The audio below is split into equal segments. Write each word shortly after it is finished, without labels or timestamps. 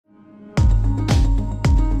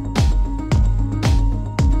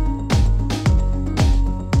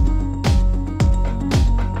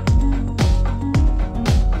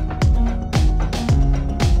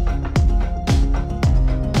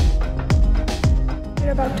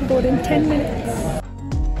We're about to board in 10 minutes.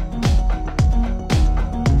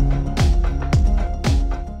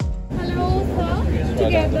 Hello, sir.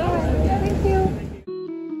 Together. Thank you.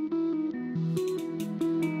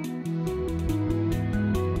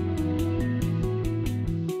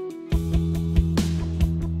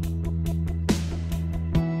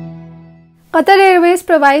 Qatar Airways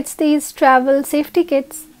provides these travel safety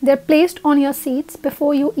kits. They're placed on your seats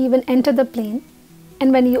before you even enter the plane.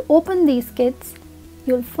 And when you open these kits,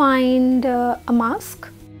 you'll find a mask,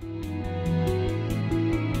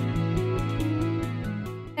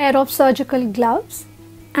 a pair of surgical gloves,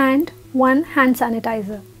 and one hand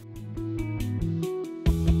sanitizer.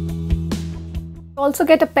 You also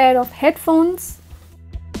get a pair of headphones,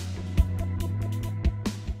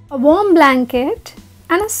 a warm blanket,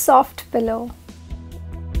 and a soft pillow.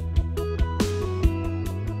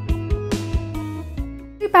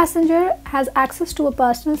 Every passenger has access to a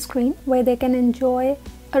personal screen where they can enjoy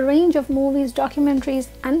a range of movies, documentaries,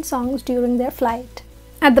 and songs during their flight.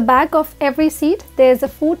 At the back of every seat, there is a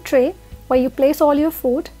food tray where you place all your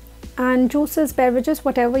food and juices, beverages,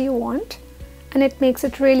 whatever you want, and it makes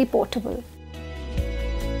it really portable.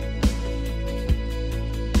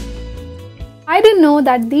 I didn't know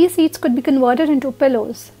that these seats could be converted into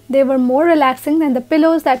pillows. They were more relaxing than the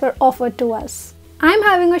pillows that were offered to us. I'm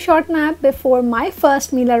having a short nap before my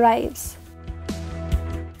first meal arrives.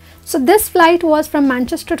 So this flight was from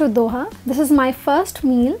Manchester to Doha. This is my first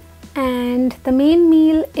meal, and the main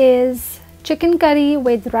meal is chicken curry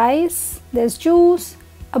with rice. There's juice,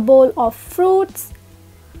 a bowl of fruits.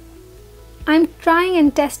 I'm trying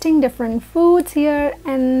and testing different foods here,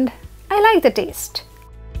 and I like the taste.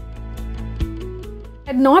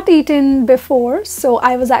 I had not eaten before, so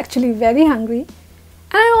I was actually very hungry,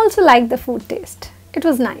 and I also liked the food taste. It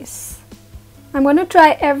was nice. I'm going to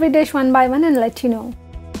try every dish one by one and let you know.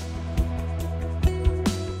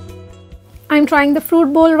 I'm trying the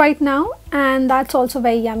fruit bowl right now, and that's also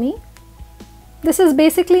very yummy. This is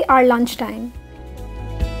basically our lunch time.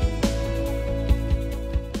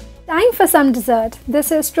 Time for some dessert.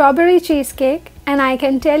 This is strawberry cheesecake, and I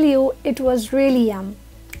can tell you it was really yum.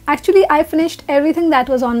 Actually, I finished everything that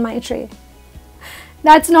was on my tray.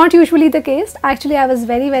 That's not usually the case. Actually, I was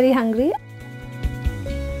very hungry.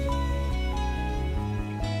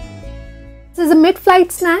 This is a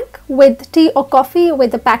mid-flight snack with tea or coffee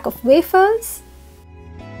with a pack of wafers.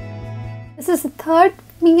 This is the third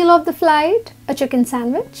meal of the flight, a chicken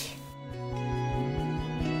sandwich.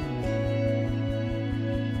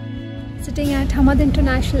 Sitting at Hamad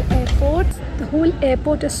International Airport. The whole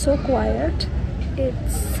airport is so quiet.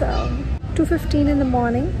 It's 2:15 in the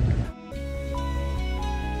morning.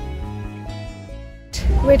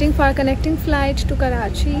 Waiting for a connecting flight to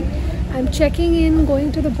Karachi. I'm checking in,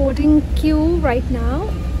 going to the boarding queue right now.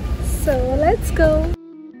 So let's go.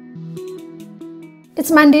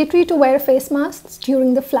 It's mandatory to wear face masks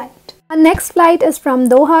during the flight. Our next flight is from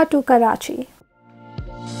Doha to Karachi.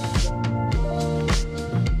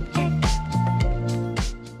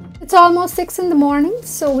 It's almost 6 in the morning,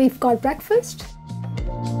 so we've got breakfast.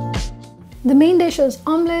 The main dish is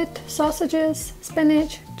omelette, sausages,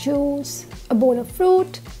 spinach, juice, a bowl of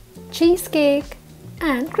fruit, cheesecake,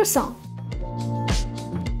 and croissant.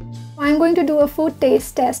 I'm going to do a food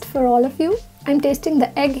taste test for all of you. I'm tasting the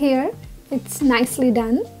egg here. It's nicely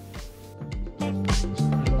done.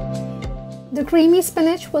 The creamy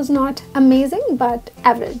spinach was not amazing, but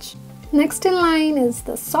average. Next in line is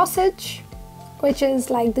the sausage, which is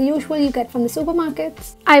like the usual you get from the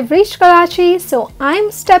supermarkets. I've reached Karachi, so I'm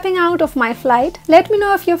stepping out of my flight. Let me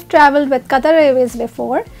know if you've traveled with Qatar Airways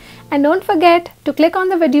before. And don't forget to click on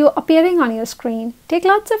the video appearing on your screen. Take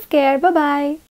lots of care. Bye-bye.